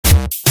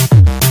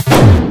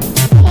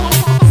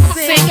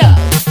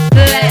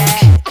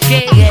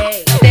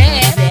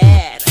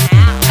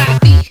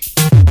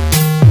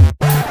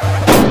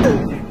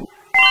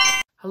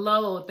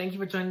thank you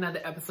for joining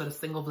another episode of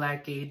Single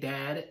Black Gay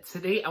Dad.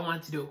 Today I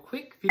wanted to do a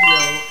quick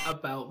video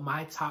about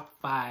my top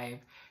 5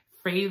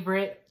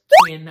 favorite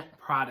twin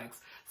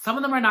products. Some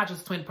of them are not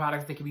just twin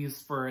products, they can be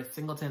used for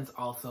singletons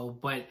also,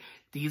 but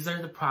these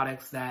are the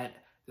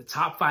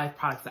top 5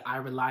 products that I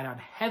relied on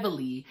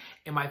heavily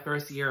in my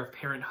first year of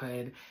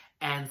parenthood.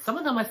 And some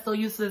of them I still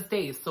use to this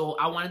day. So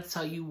I wanted to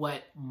tell you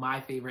what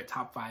my favorite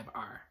top 5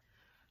 are.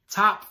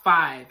 Top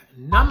 5,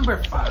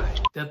 number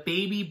 5, the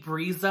Baby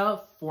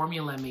Breeza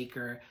Formula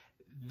Maker.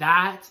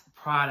 That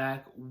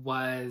product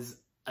was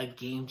a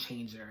game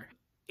changer.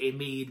 It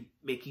made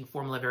making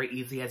formula very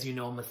easy. As you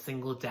know, I'm a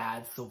single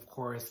dad, so of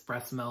course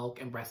breast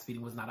milk and breastfeeding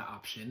was not an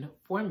option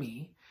for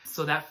me.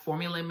 So that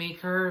formula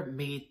maker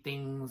made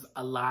things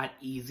a lot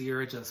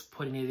easier, just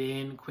putting it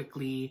in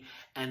quickly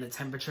and the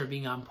temperature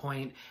being on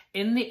point.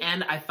 In the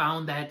end, I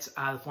found that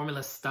the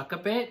formula stuck a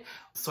bit,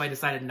 so I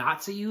decided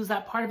not to use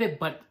that part of it,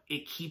 but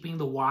it keeping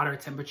the water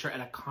temperature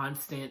at a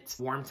constant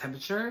warm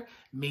temperature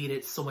made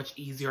it so much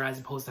easier as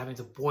opposed to having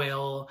to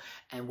boil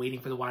and waiting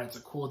for the water to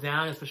cool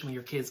down, especially when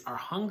your kids are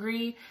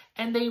hungry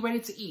and they're ready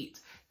to eat.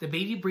 The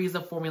Baby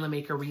Breeza Formula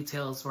Maker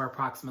retails for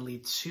approximately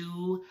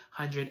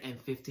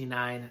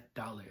 $259.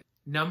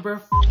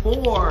 Number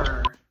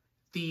 4,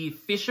 the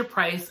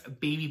Fisher-Price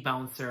Baby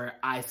Bouncer.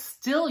 I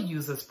still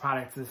use this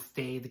product to this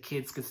day. The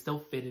kids could still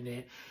fit in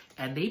it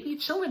and they be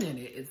chilling in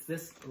it. It's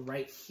this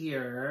right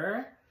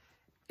here.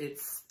 It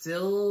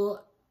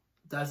still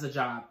does the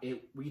job.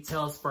 It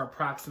retails for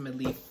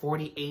approximately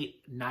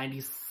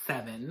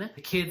 $48.97.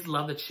 The kids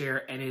love the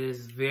chair and it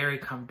is very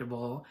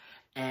comfortable.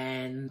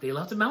 And they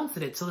love to bounce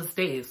in it till this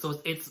day.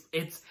 So it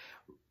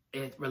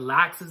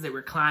relaxes, it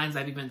reclines.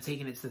 I've even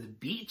taken it to the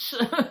beach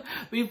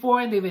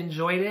before and they've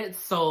enjoyed it.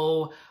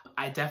 So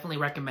I definitely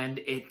recommend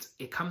it.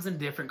 It comes in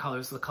different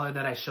colors. So the color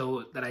that I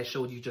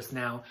showed you just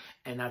now,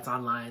 and that's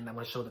online, I'm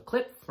gonna show the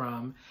clip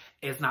from,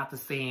 is not the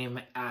same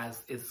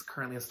as is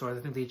currently in stores.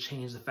 I think they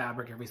change the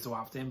fabric every so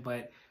often,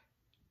 but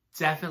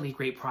definitely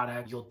great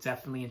product. You'll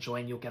definitely enjoy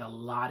and you'll get a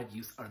lot of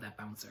use out of that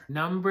bouncer.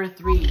 Number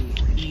 3,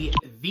 the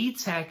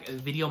VTech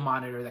video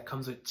monitor that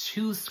comes with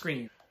 2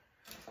 screens.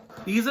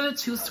 These are the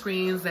 2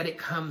 screens that it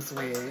comes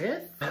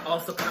with. It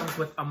also comes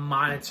with a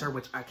monitor,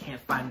 which I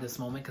can't find at this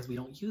moment because we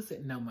don't use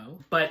it no more.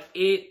 But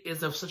it is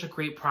such a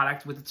great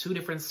product with the 2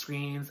 different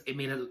screens. It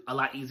made it a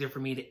lot easier for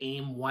me to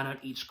aim one on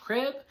each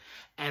crib.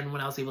 And when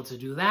I was able to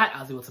do that,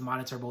 I was able to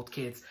monitor both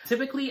kids.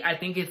 Typically, I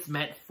think it's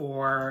meant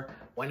for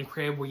one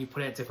crib where you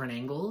put it at different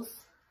angles.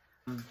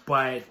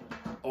 But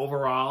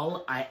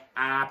overall, I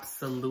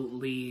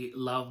absolutely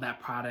love that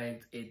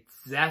product. It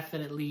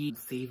definitely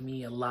saved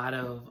me a lot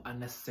of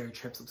unnecessary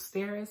trips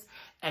upstairs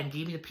and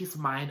gave me the peace of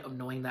mind of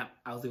knowing that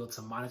I was able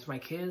to monitor my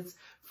kids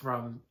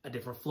from a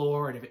different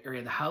floor or a different area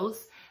of the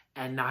house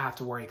and not have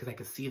to worry because I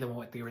could see them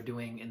what they were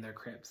doing in their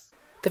cribs.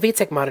 The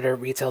VTech monitor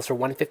retails for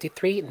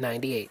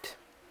 $153.98.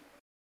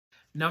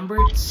 Number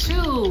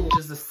 2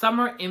 is the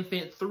Summer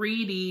Infant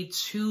 3D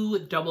 2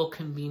 Double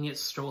Convenience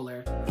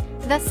Stroller.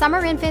 The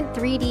Summer Infant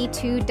 3D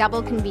 2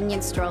 Double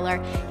Convenience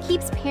Stroller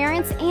keeps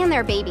parents and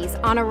their babies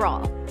on a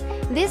roll.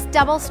 This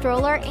double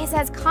stroller is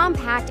as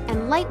compact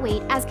and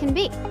lightweight as can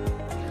be,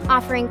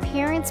 offering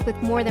parents with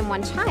more than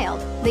one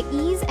child the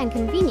ease and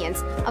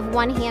convenience of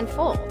one-hand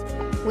fold,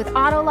 with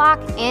auto lock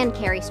and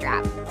carry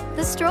strap.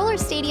 The stroller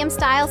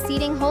stadium-style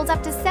seating holds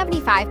up to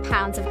 75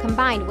 pounds of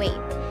combined weight,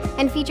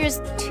 and features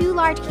 2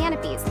 large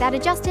canopies that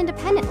adjust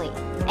independently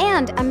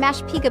and a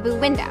mesh peekaboo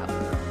window.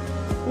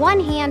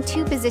 One-hand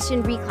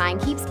 2-position recline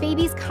keeps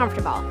babies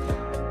comfortable,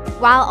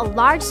 while a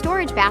large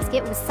storage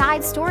basket with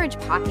side storage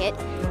pocket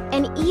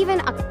and even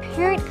a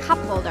parent cup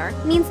holder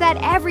means that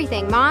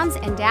everything moms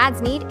and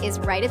dads need is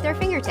right at their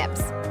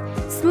fingertips.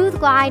 Smooth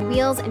glide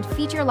wheels and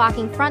feature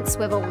locking front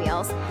swivel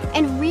wheels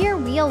and rear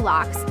wheel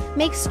locks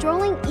make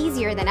strolling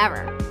easier than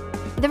ever.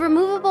 The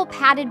removable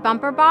padded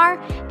bumper bar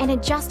and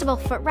adjustable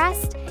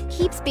footrest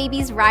keeps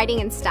babies riding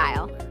in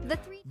style.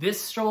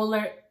 This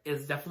stroller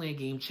is definitely a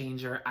game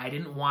changer. I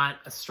didn't want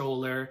a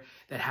stroller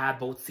that had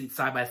both seats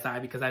side by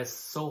side because that is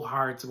so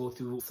hard to go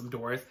through some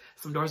doors.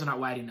 Some doors are not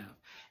wide enough.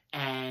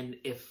 And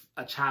if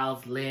a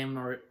child's limb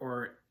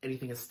or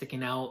anything is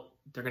sticking out,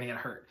 they're gonna get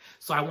hurt.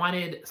 So I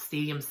wanted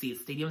stadium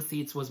seats. Stadium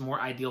seats was more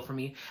ideal for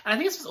me. And I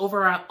think it's just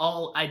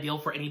overall ideal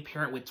for any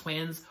parent with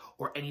twins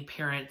or any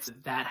parent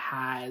that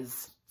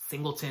has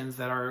singletons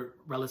that are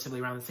relatively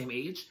around the same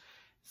age.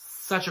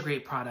 Such a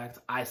great product.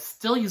 I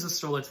still use a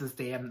stroller to this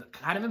day. I'm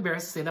kind of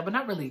embarrassed to say that, but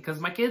not really, because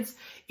my kids,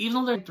 even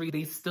though they're 3,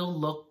 they still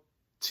look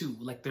 2.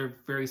 Like they're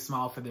very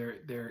small for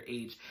their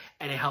age.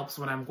 And it helps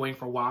when I'm going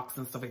for walks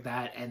and stuff like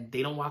that, and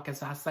they don't walk as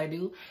fast as I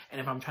do.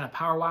 And if I'm trying to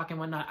power walk and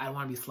whatnot, I don't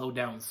want to be slowed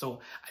down.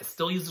 So I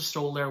still use the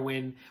stroller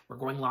when we're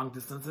going long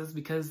distances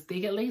because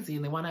they get lazy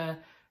and they want to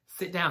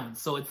sit down.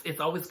 So it's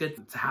always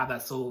good to have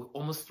that. So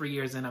almost 3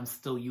 years in, I'm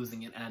still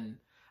using it, and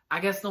I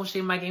guess no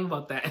shame in my game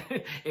about that.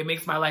 It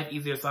makes my life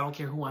easier, so I don't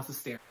care who wants to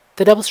stare.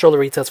 The double stroller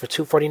retails for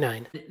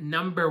 $249.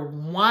 Number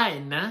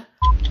 1,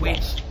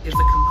 which is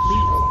a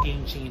complete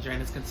game changer and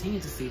has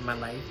continued to save my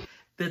life,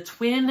 the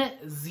Twin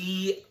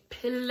Z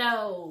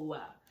pillow.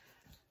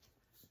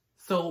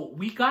 So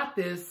we got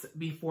this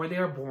before they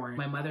were born.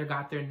 My mother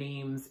got their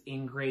names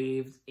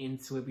engraved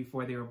into it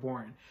before they were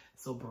born.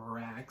 So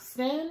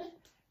Braxton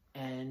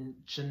and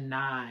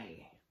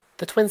Janai.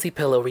 The Twinsy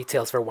pillow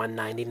retails for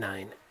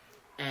 $1.99.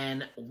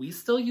 And we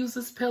still use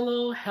this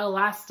pillow. Hell,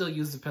 I still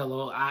use the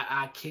pillow.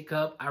 I kick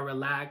up, I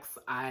relax,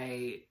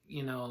 I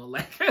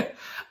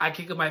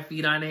kick up my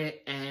feet on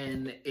it,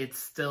 and it's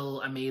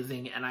still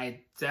amazing. And I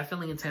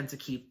definitely intend to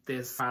keep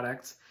this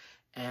product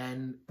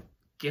and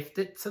gift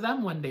it to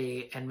them one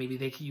day, and maybe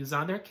they can use it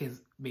on their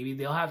kids. Maybe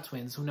they'll have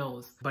twins, who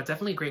knows? But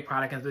definitely a great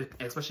product,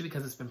 especially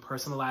because it's been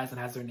personalized and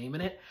has their name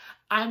in it.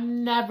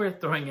 I'm never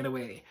throwing it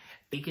away.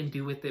 They can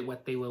do with it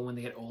what they will when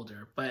they get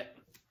older. But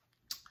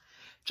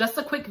just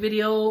a quick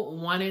video,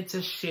 wanted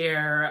to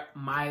share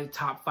my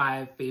top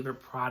 5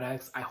 favorite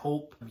products. I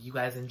hope you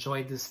guys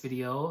enjoyed this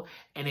video.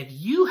 And if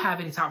you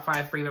have any top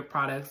 5 favorite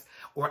products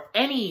or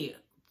any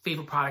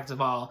favorite product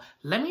of all,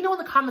 let me know in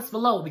the comments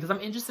below, because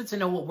I'm interested to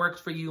know what worked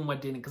for you and what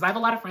didn't. Because I have a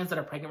lot of friends that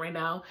are pregnant right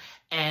now,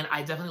 and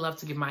I definitely love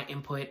to give my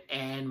input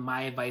and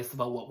my advice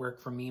about what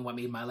worked for me and what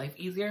made my life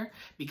easier.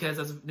 Because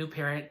as a new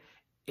parent,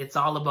 it's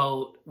all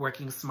about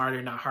working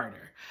smarter, not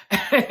harder.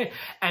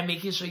 And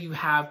making sure you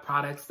have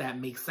products that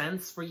make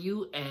sense for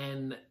you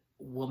and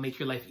will make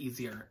your life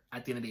easier.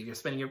 At the end of the day, if you're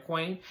spending your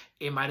coin,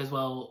 it might as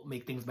well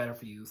make things better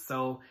for you.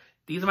 So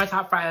these are my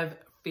top 5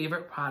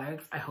 favorite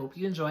products. I hope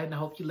you enjoyed and I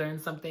hope you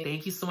learned something.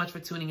 Thank you so much for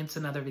tuning into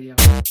another video.